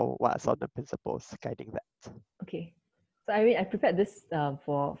what are some of the principles guiding that? Okay. So I mean, I prepared this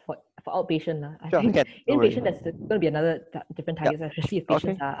for outpatient. I Sure, think can, no worries. inpatient, that's going to be another different Yep. targets, especially if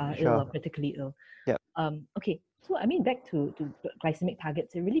patients Okay, are ill sure. or critically ill. Yep. Okay. So I mean, back to glycemic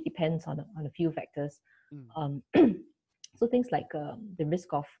targets, it really depends on a few factors. Mm. So things like the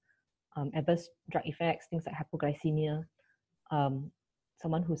risk of adverse drug effects, things like hypoglycemia,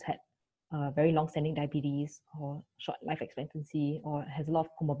 someone who's had very long-standing diabetes or short life expectancy or has a lot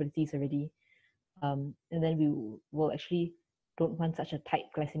of comorbidities already. And then we will actually don't want such a tight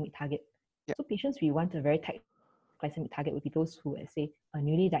glycemic target. Yep. So patients we want a very tight glycemic target would be those who, let's say, are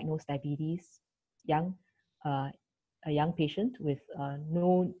newly diagnosed diabetes, young, a young patient with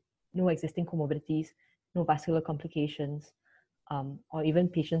no existing comorbidities, no vascular complications, or even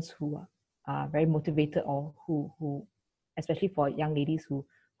patients who are very motivated, or who especially for young ladies who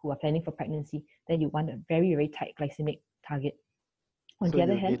are planning for pregnancy, then you want a very, very tight glycemic target. On So the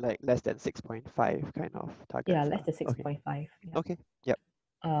other you hand, need like less than 6.5 kind of yeah, targets. less than Okay. 6.5. Yeah. Okay. Yep.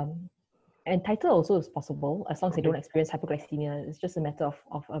 And tighter also is possible as long as they Okay. don't experience hypoglycemia. It's just a matter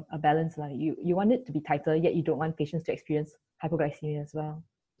of a balance. Like you want it to be tighter, yet you don't want patients to experience hypoglycemia as well.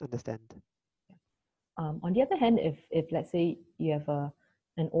 Understand. On the other hand, if let's say you have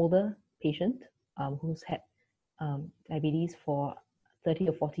an older patient who's had diabetes for 30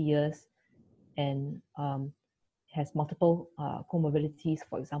 or 40 years and has multiple comorbidities,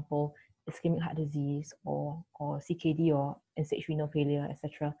 for example, ischemic heart disease or CKD or end-stage renal failure,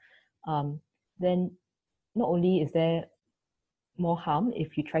 etc., then not only is there more harm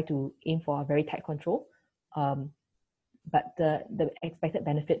if you try to aim for a very tight control, but the expected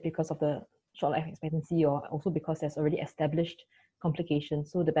benefit because of the short life expectancy, or also because there's already established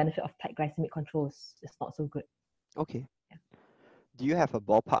complications, so the benefit of tight glycemic control is not so good. Okay. Yeah. Do you have a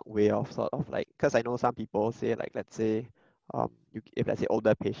ballpark way of sort of like, because I know some people say like, let's say if let's say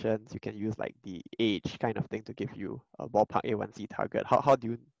older patients, you can use like the age kind of thing to give you a ballpark A1C target. How do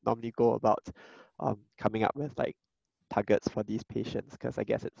you normally go about coming up with like targets for these patients? Because I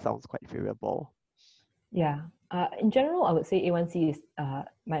guess it sounds quite variable. Yeah. In general, I would say A1C is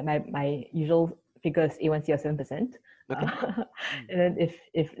my usual figure is A1C of 7%. Okay. And then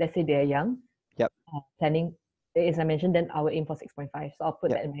if let's say they're young, Yep. planning, as I mentioned, then I will aim for 6.5. So I'll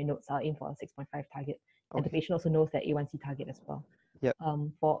put Yep. that in my notes. I'll aim for a 6.5 target, and the Okay. patient also knows that A1C target as well. Yep.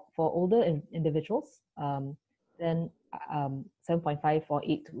 For older individuals, then 7.5 or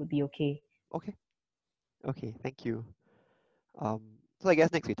 8 would be okay. Okay. Okay. Thank you. So I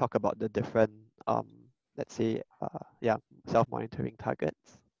guess next we talk about the different let's say self-monitoring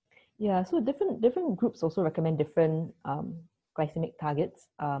targets. Yeah, so different groups also recommend different glycemic targets.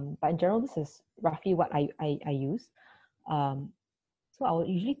 But in general, this is roughly what I use. So I will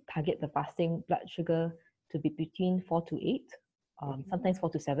usually target the fasting blood sugar to be between 4 to 8, Okay. sometimes 4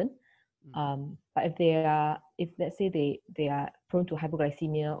 to 7. Mm. But if let's say they are prone to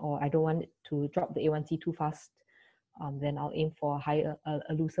hypoglycemia, or I don't want to drop the A1C too fast, then I'll aim for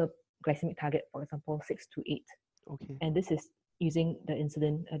a looser glycemic target, for example, 6 to 8. Okay. And this is using the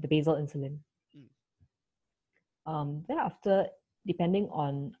insulin, the basal insulin. Thereafter, depending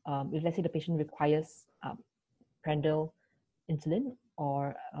on if let's say the patient requires prandial insulin,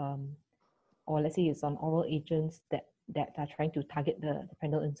 or let's say it's on oral agents that are trying to target the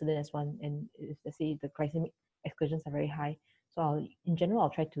prandial insulin as one, and if, let's say the glycemic excursions are very high. So in general, I'll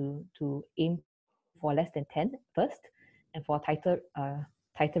try to aim for less than 10 first, and for a tighter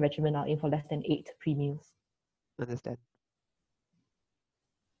regimen, I'll aim for less than 8 pre-meals. Understand.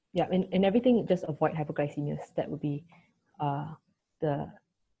 Yeah, and everything, just avoid hypoglycemias. That would be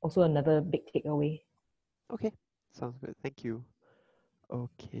also another big takeaway. Okay, sounds good. Thank you.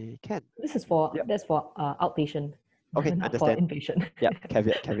 Okay, Ken. This is for Yep. that's for outpatient, Okay, not for understand. inpatient. Yeah,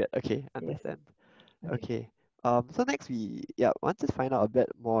 caveat. Okay, Yes. understand. Okay. Okay. So next we want to find out a bit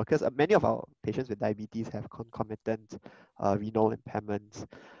more because many of our patients with diabetes have concomitant renal impairments.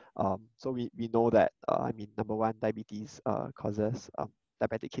 So we know that I mean, number one, diabetes causes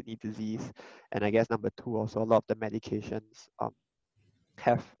diabetic kidney disease, and I guess number two, also a lot of the medications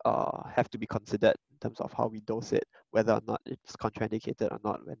have to be considered in terms of how we dose it, whether or not it's contraindicated or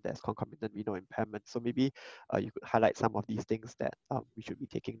not when there's concomitant renal impairment. So maybe you could highlight some of these things that we should be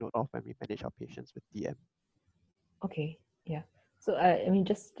taking note of when we manage our patients with DM. Okay. Yeah. So I mean,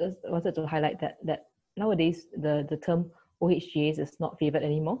 just wanted to highlight that nowadays the term OHGAs is not favored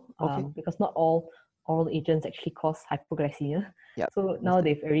anymore, Okay. because not all oral agents actually cause hypoglycemia. Yeah. So now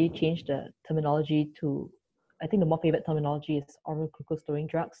they've already changed the terminology to, I think the more favored terminology is oral glucose-lowering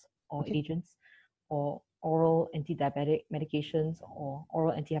drugs or Okay. agents, or oral anti-diabetic medications, or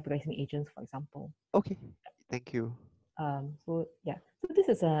oral anti-hypoglycemic agents, for example. Okay. Thank you. So yeah, so this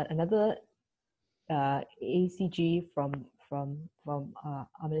is another ACG from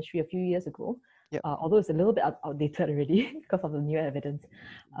our ministry a few years ago. Yep. Although it's a little bit outdated already because of the new evidence.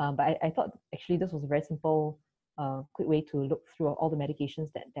 But I thought actually this was a very simple, quick way to look through all the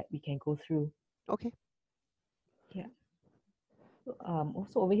medications that we can go through. Okay. Yeah.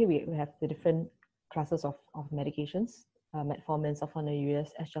 Also over here we have the different classes of medications: metformin,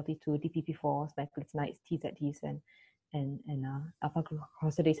 sulfonylureas, SGLT2, DPP4s, glycinides, TZDs, and alpha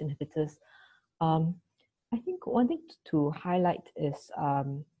glucosidase inhibitors. I think one thing to highlight is,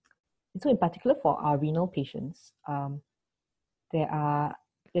 so in particular for our renal patients, there are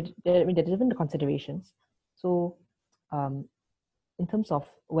different considerations. So in terms of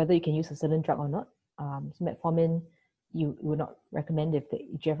whether you can use a certain drug or not, so metformin, you would not recommend if the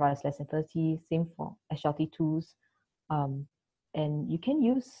eGFR is less than 30, same for SGLT2s. And you can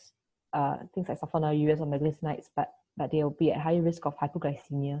use things like sulfonylureas or glycinides, but they'll be at higher risk of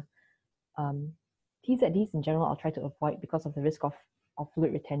hypoglycemia. TZDs in general, I'll try to avoid because of the risk of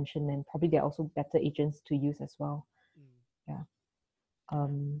fluid retention, and probably they're also better agents to use as well. Yeah.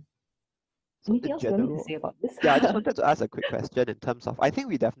 So Anything in else you want me to general, say about this? yeah, I just wanted to ask a quick question in terms of, I think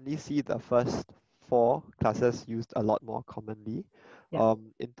we definitely see the first 4 classes used a lot more commonly. Yeah.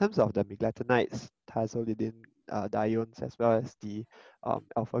 In terms of the meglitinides, thiazolidine, diones, as well as the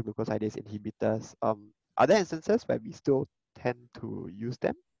alpha glucosidase inhibitors, are there instances where we still tend to use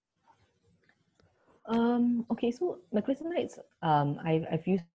them? Okay, so glycinides, I've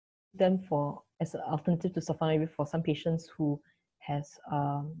used them as an alternative to sulfonylurea for some patients who has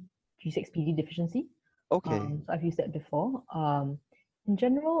G6PD deficiency. Okay. So I've used that before. In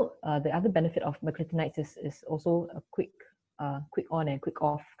general, the other benefit of glycinides is also a quick on and quick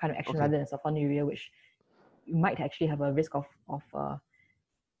off kind of action, Okay. rather than sulfonylurea, which you might actually have a risk of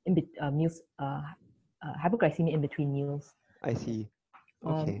meals, hypoglycemia in between meals. I see.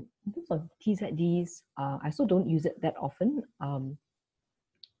 Okay. In terms of TZDs, I still don't use it that often.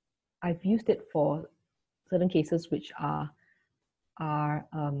 I've used it for certain cases which are very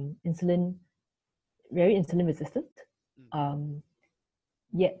insulin resistant,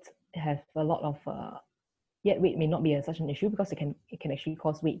 yet have a lot of yet weight may not be such an issue because it can actually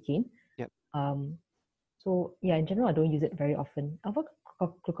cause weight gain. Yep. So yeah, in general, I don't use it very often. Alpha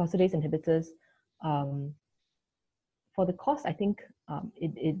glucosidase inhibitors, for the cost, I think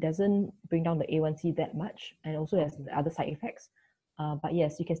it doesn't bring down the A1C that much, and also has other side effects. But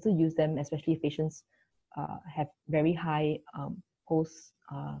yes, you can still use them, especially if patients have very high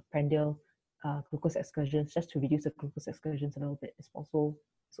post-prandial glucose excursions, just to reduce the glucose excursions a little bit.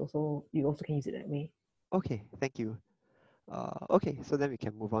 You also can use it that way. Okay, thank you. Okay, so then we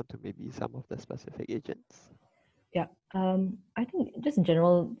can move on to maybe some of the specific agents. Yeah, I think just in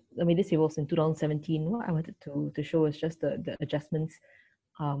general, I mean, this was in 2017. What I wanted to show is just the adjustments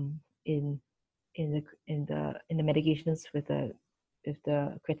in the medications with the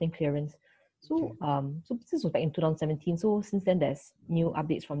creatine clearance. So so this was back in 2017. So since then, there's new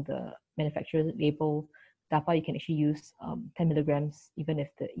updates from the manufacturer label. DAPA, you can actually use 10 milligrams even if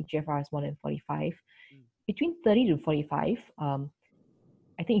the eGFR is more than 45. Between 30 to 45,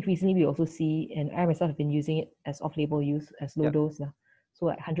 I think increasingly we also see, and I myself have been using it as off-label use, as low dose. So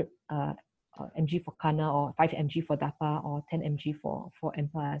like 100 mg for CANA or 5 mg for DAPA or 10 mg for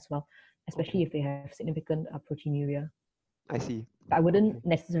EMPA as well, especially Okay, if they have significant proteinuria. I see. I wouldn't Okay,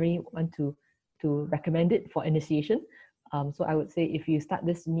 necessarily want to recommend it for initiation. So I would say if you start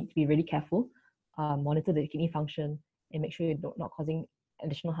this, you need to be really careful, monitor the kidney function, and make sure you're not causing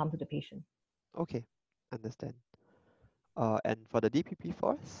additional harm to the patient. okay, understand. And for the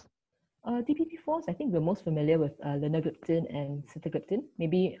DPP-4s? DPP-4s, I think we're most familiar with linagliptin and sitagliptin,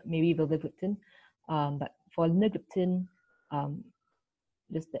 maybe vildagliptin. But for linagliptin, um,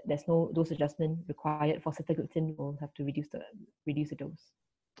 there's no dose adjustment required. For sitagliptin, we'll have to reduce the dose.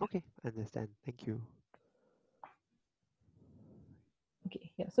 Okay, understand. Thank you.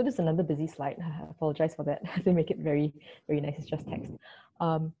 Okay, yeah. So this is another busy slide. I apologize for that. I didn't make it very nice. It's just text.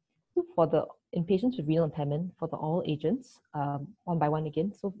 So in patients with renal impairment, for the oral agents, one by one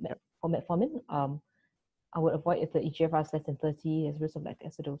again. So Yep. for metformin, I would avoid if the eGFR is less than 30 as risk of lactic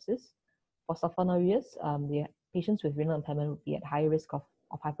acidosis. For sulfonylureas, the patients with renal impairment would be at higher risk of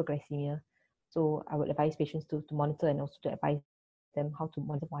hyperglycemia. So I would advise patients to monitor and also to advise them how to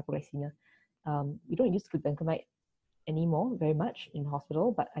monitor for hypoglycemia. We don't use glucosamine anymore very much in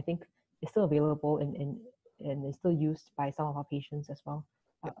hospital, but I think it's still available and it's still used by some of our patients as well.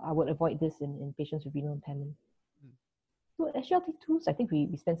 Yep. I would avoid this in patients with renal impairment. Mm. So SGLT2s, I think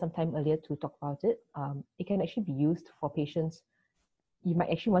we spent some time earlier to talk about it. It can actually be used for patients. You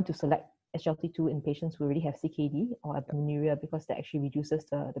might actually want to select SGLT2 in patients who already have CKD or albuminuria because that actually reduces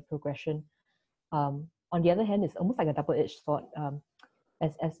the progression. On the other hand, it's almost like a double-edged sword.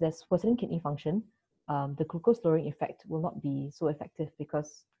 As there's worsening kidney function, the glucose lowering effect will not be so effective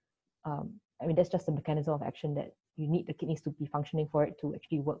because, I mean, that's just a mechanism of action that you need the kidneys to be functioning for it to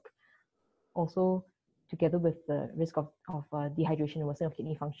actually work. Also, together with the risk of dehydration and worsening of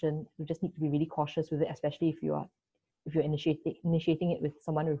kidney function, you just need to be really cautious with it, especially if you're initiating it with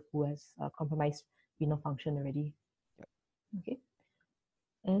someone who has compromised renal function already. Yep. Okay.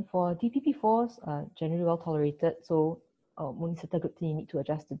 And for DPP-4s, generally well tolerated. So only sitagliptin, you need to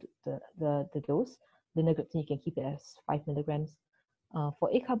adjust the dose. Linagliptin, you can keep it as 5 milligrams. For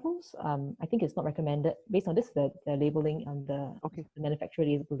acarbose, I think it's not recommended. Based on this, the labeling and the manufacturer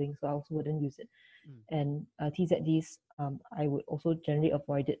labeling, so I also wouldn't use it. And TZDs, I would also generally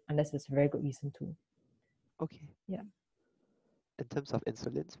avoid it unless there's a very good reason to. Okay. Yeah. In terms of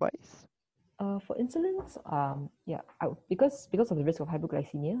insulins wise? For insulins, because of the risk of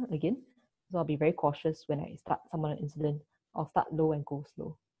hypoglycemia again, so I'll be very cautious when I start someone on insulin. I'll start low and go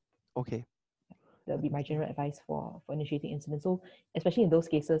slow. Okay. That would be my general advice for initiating insulin. So especially in those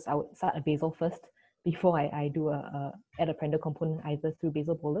cases, I would start a basal first before I do add a prendial component either through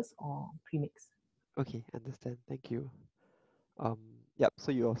basal bolus or premix. Okay, understand. Thank you. Yep.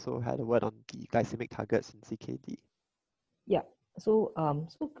 So you also had a word on the glycemic targets in CKD. Yeah. So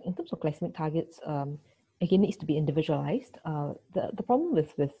so in terms of glycemic targets, again needs to be individualized. The problem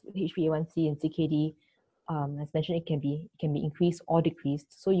with HbA1c and CKD, as mentioned, it can be increased or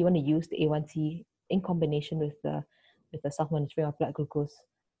decreased. So you want to use the A1c in combination with the self-monitoring of blood glucose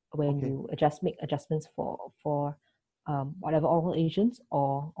when you make adjustments for whatever oral agents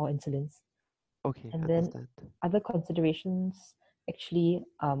or insulins. Okay, And understand. then other considerations, actually,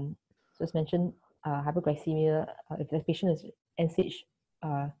 so as mentioned, hyperglycemia, if the patient is end-stage,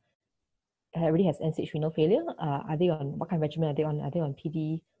 already has end-stage renal failure, are they on, what kind of regimen are they on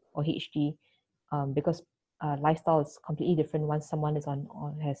PD or HD? Because lifestyle is completely different once someone is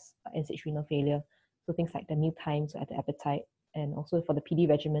has end-stage renal failure. So things like the meal times, the appetite, and also for the PD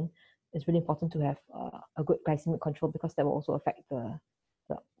regimen, it's really important to have a good glycemic control because that will also affect the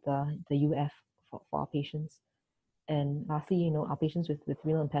UF for our patients. And lastly, our patients with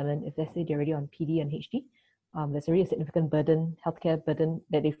renal impairment, if let's say they're already on PD and HD, there's already a significant burden, healthcare burden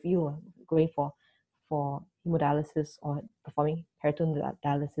that they feel going for hemodialysis or performing peritoneal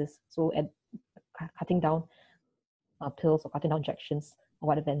dialysis. So cutting down pills or cutting down injections or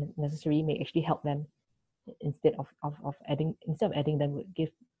whatever necessary may actually help them instead of adding them would give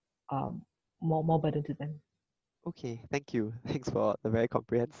more burden to them. Okay, thank you. Thanks for the very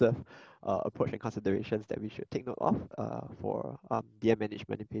comprehensive approach and considerations that we should take note of for DM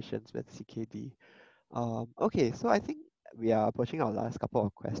management in patients with CKD. Okay, so I think we are approaching our last couple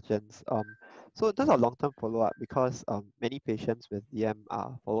of questions. So in terms of long-term follow-up, because many patients with DM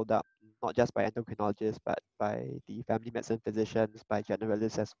are followed up not just by endocrinologists, but by the family medicine physicians, by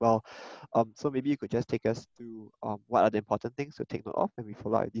generalists as well. So maybe you could just take us through what are the important things to take note of when we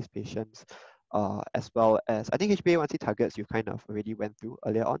follow up with these patients, as well as I think HbA1c targets you kind of already went through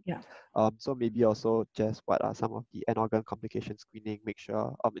earlier on. Yeah. So maybe also just what are some of the end organ complication screening, make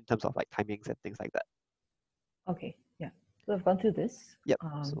sure in terms of like timings and things like that. Okay, yeah. So I've gone through this. Yep.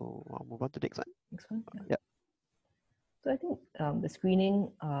 So I'll move on to the next one. Next one. Yeah. Yep. So I think the screening,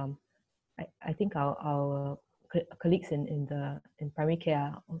 I think our colleagues in primary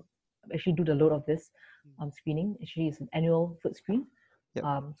care actually do the load of this screening. Actually, it's an annual foot screen, Yep.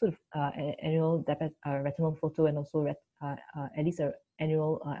 Annual retinal photo, and also at least an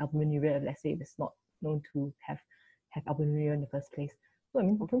annual albuminuria, let's say, if it's not known to have albuminuria in the first place. So I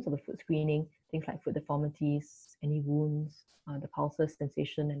mean, in terms of the foot screening, things like foot deformities, any wounds, the pulses,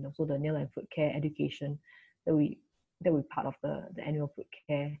 sensation, and also the nail and foot care education that we part of the annual foot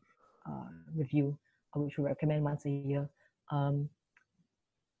care review, which we recommend once a year. In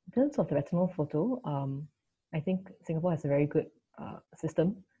terms of the retinal photo, I think Singapore has a very good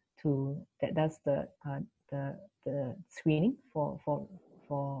system that does the screening for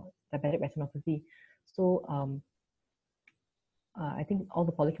diabetic retinopathy. So I think all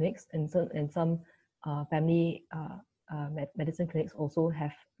the polyclinics and some family medicine clinics also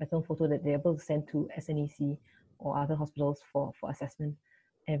have retinal photo that they're able to send to SNEC or other hospitals for assessment.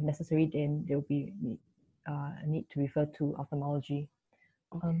 And if necessary, then there will be need to refer to ophthalmology.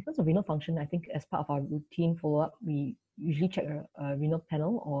 In terms of renal function, I think as part of our routine follow-up, we usually check a renal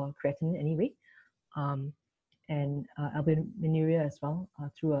panel or creatinine anyway, and albuminuria as well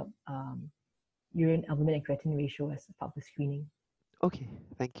through a urine albumin and creatinine ratio as part of the screening. Okay,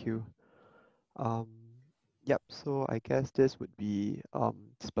 thank you. Yep, so I guess this would be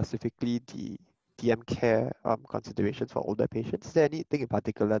specifically the DM care considerations for older patients. Is there anything in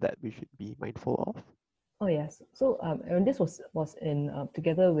particular that we should be mindful of? Oh yes, so and this was in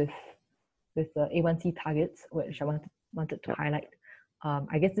together with the A1C targets, which I wanted to highlight.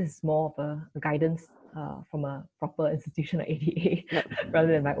 I guess this is more of a guidance from a proper institution like ADA rather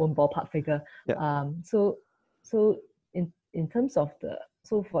than my own ballpark figure. So in terms of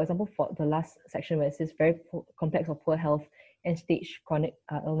for example, for the last section where it says very complex or poor health and stage chronic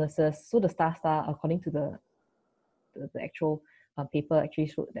illnesses, so the star according to the actual paper actually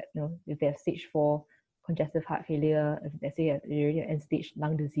showed that if they have stage 4 congestive heart failure, if they say already end stage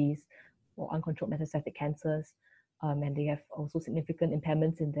lung disease or uncontrolled metastatic cancers, and they have also significant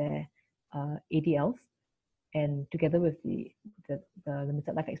impairments in their ADLs, and together with the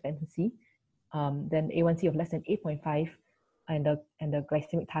limited life expectancy, then A1C of less than 8.5 and the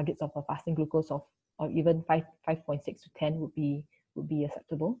glycemic targets of a fasting glucose of or even 5.6 to 10 would be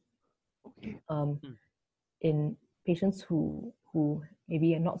acceptable. Okay. In patients who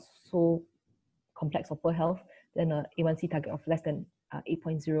maybe are not so complex or poor health, then a A1C target of less than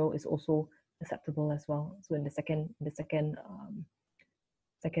 8.0 is also acceptable as well. So in the second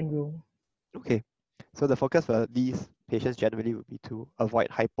rule. Okay. So the focus for these patients generally would be to avoid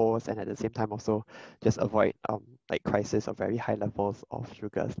hypos and at the same time also just avoid like crisis of very high levels of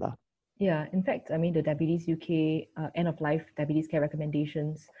sugars lah. Yeah, in fact, I mean the Diabetes UK end of life diabetes care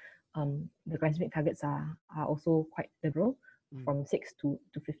recommendations, the glycemic targets are also quite liberal, from 6 to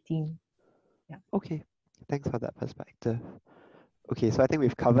 15. Yeah. Okay, thanks for that perspective. Okay, so I think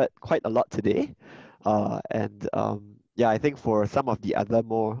we've covered quite a lot today, and yeah, I think for some of the other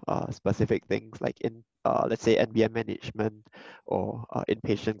more specific things like in let's say NBM management or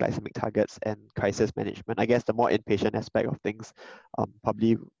inpatient glycemic targets and crisis management, I guess the more inpatient aspect of things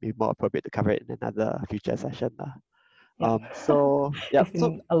probably be more appropriate to cover it in another future session. So yeah, it's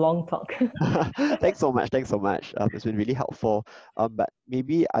been a long talk. Thanks so much. It's been really helpful. But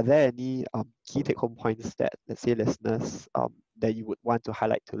maybe are there any key take-home points that, let's say, listeners that you would want to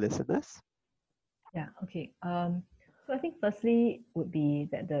highlight to listeners? Yeah. Okay. So I think firstly would be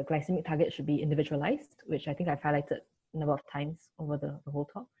that the glycemic target should be individualized, which I think I've highlighted a number of times over the whole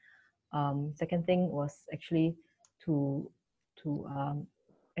talk. Second thing was actually to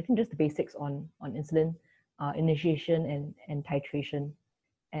I think just the basics on insulin initiation and titration,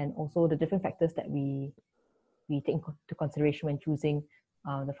 and also the different factors that we take into consideration when choosing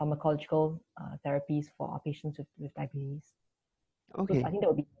the pharmacological therapies for our patients with diabetes. Okay. So I think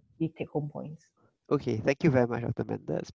that would be take home points. Okay, thank you very much, Dr. Mender. It's